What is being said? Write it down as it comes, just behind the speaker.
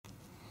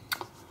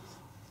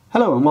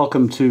Hello and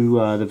welcome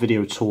to the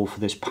video tour for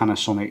this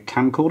Panasonic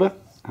camcorder,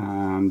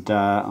 and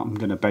I'm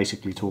going to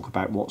basically talk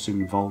about what's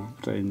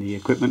involved in the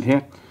equipment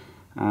here.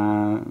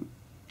 Oh,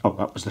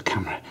 that was the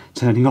camera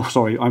turning off,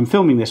 sorry. I'm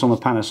filming this on a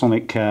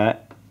Panasonic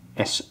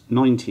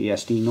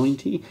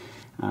SD90,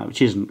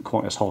 which isn't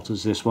quite as hot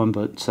as this one,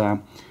 but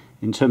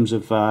in terms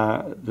of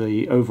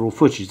the overall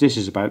footage, this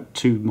is about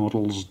 2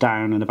 models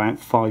down and about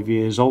 5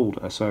 years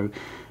older, so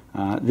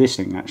this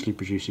thing actually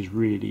produces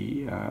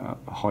really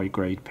high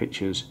grade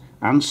pictures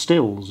and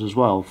stills as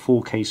well,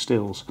 4K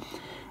stills,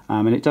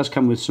 and it does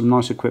come with some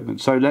nice equipment.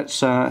 So let's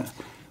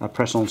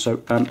press on. So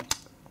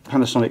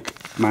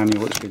Panasonic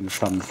manual, it's been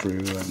thumbed through,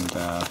 and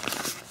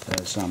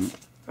there's a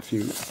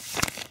few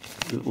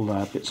little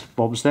bits and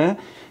bobs there.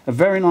 A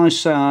very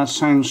nice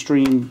sound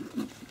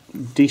stream,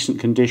 decent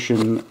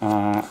condition,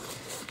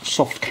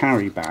 soft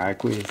carry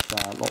bag with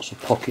lots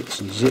of pockets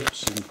and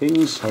zips and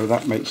things, so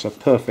that makes a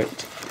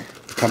perfect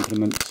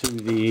accompaniment to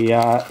the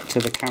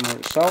camera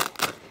itself.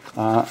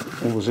 All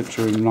the zips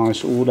are in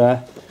nice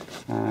order,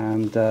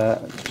 and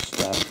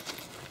just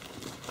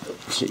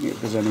seeing if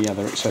there's any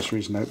other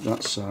accessories. Nope,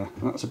 that's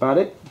about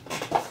it.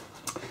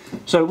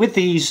 So with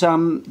these,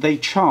 they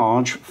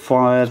charge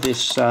via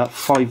this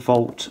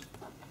 5-volt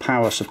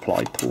power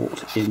supply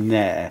port in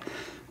there,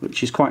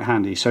 which is quite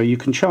handy. So you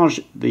can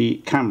charge the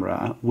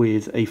camera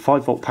with a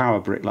 5-volt power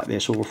brick like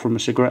this, or from a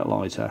cigarette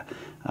lighter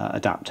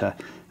adapter,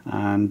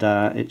 and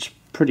it's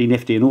pretty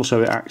nifty. And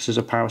also it acts as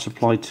a power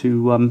supply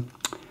to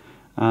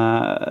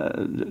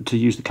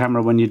use the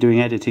camera when you're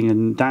doing editing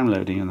and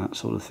downloading and that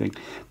sort of thing.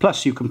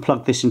 Plus you can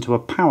plug this into a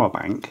power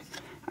bank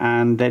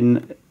and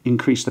then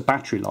increase the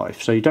battery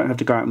life, so you don't have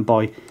to go out and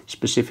buy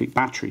specific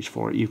batteries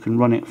for it. You can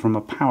run it from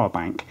a power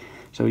bank,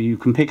 so you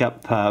can pick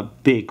up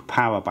big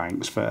power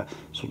banks for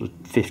sort of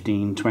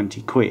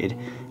 15-20 quid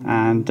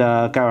and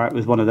go out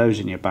with one of those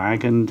in your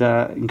bag and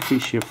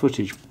increase your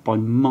footage by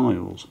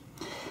miles.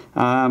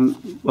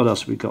 What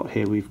else have we got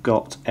here? We've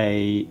got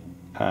a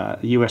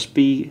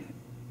USB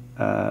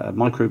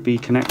micro B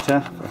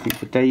connector, I think,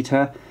 for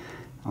data.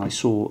 I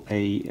saw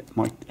a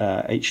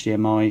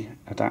HDMI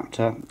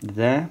adapter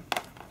there,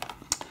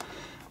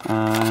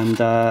 and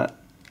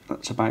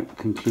that's about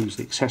concludes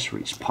the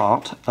accessories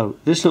part. Oh,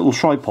 this little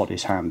tripod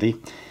is handy.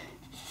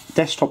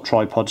 Desktop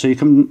tripod, so you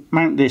can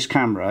mount this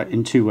camera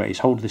in 2 ways,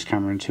 hold this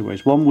camera in 2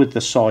 ways. One with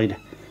the side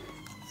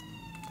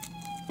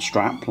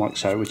strap like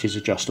so, which is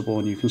adjustable,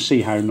 and you can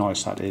see how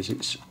nice that is.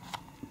 It's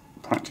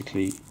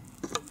practically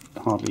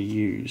hardly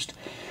used.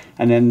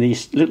 And then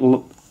this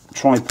little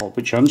tripod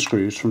which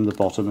unscrews from the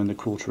bottom, and the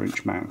 1/4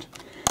 inch mount,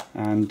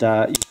 and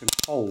you can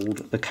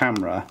hold the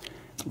camera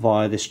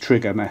via this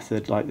trigger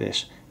method like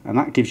this, and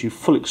that gives you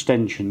full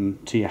extension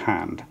to your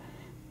hand.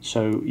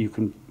 So you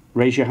can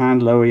raise your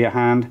hand, lower your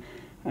hand,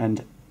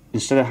 and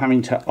instead of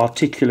having to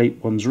articulate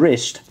one's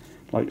wrist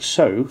like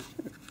so,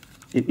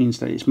 it means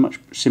that it's much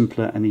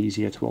simpler and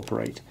easier to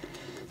operate.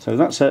 So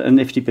that's a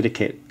nifty bit of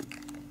kit.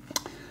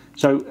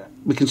 So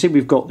we can see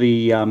we've got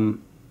the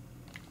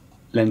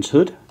lens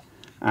hood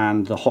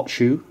and the hot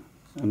shoe,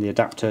 and the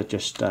adapter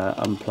just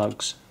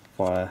unplugs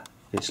via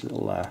this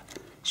little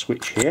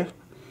switch here,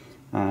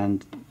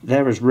 and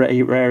they're as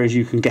rare as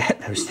you can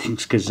get, those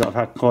things, because I've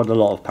had quite a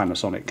lot of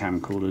Panasonic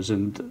camcorders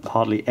and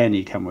hardly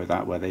any come with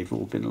that, where they've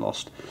all been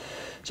lost.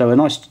 So a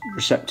nice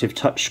receptive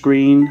touch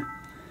screen,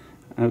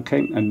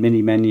 okay, and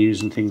mini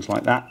menus and things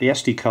like that. The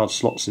SD card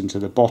slots into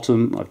the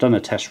bottom. I've done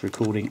a test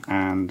recording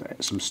and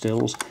some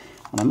stills,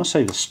 and I must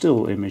say the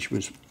still image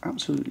was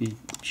absolutely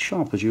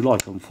sharp as you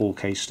like on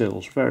 4K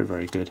stills. Very,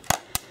 very good.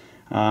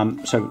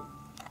 So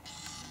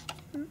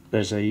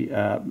there's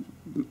a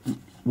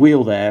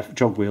wheel there,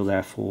 jog wheel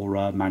there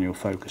for manual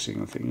focusing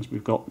and things.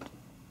 We've got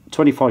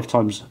 25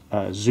 times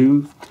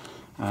zoom.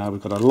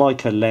 We've got a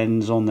Leica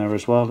lens on there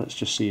as well. Let's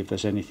just see if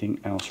there's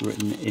anything else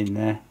written in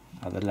there.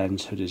 The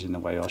lens hood is in the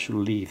way. I shall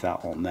leave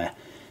that on there.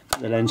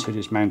 But the lens hood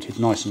is mounted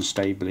nice and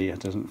stably. It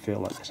doesn't feel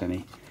like there's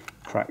any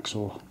cracks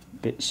or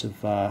bits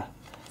of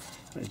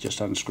it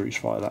just unscrews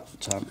via that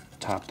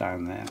tab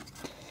down there.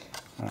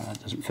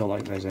 It doesn't feel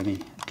like there's any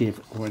give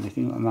or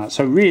anything like that.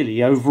 So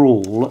really,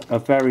 overall, a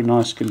very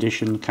nice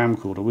condition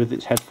camcorder with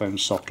its headphone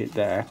socket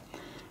there,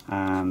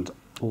 and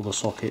all the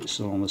sockets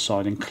are on the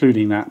side,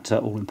 including that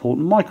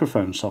all-important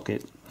microphone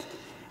socket.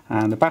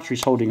 And the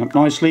battery's holding up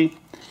nicely,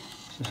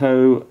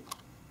 so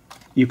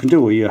you can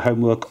do all your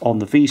homework on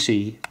the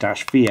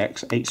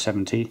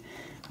HC-VX870,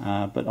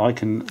 but I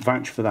can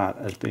vouch for that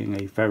as being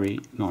a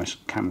very nice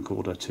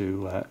camcorder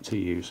to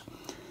use.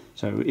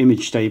 So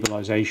image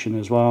stabilization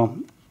as well,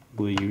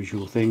 all the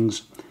usual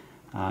things.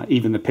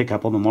 Even the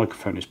pickup on the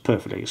microphone is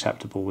perfectly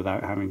acceptable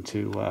without having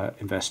to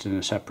invest in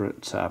a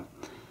separate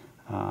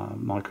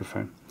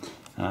microphone.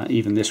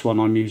 Even this one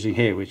I'm using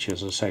here, which,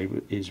 as I say,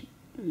 is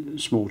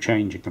small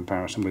change in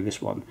comparison with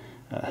this one,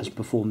 has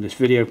performed this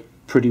video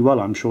pretty well.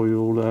 I'm sure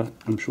you'll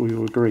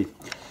agree.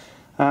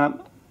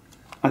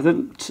 I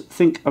don't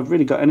think I've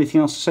really got anything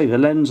else to say. The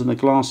lens and the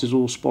glass is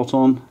all spot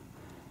on,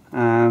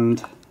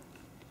 and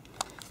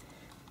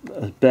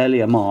there's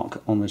barely a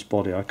mark on this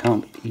body. I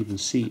can't even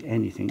see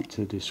anything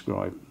to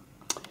describe.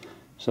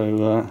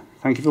 So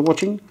thank you for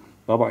watching.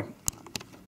 Bye bye.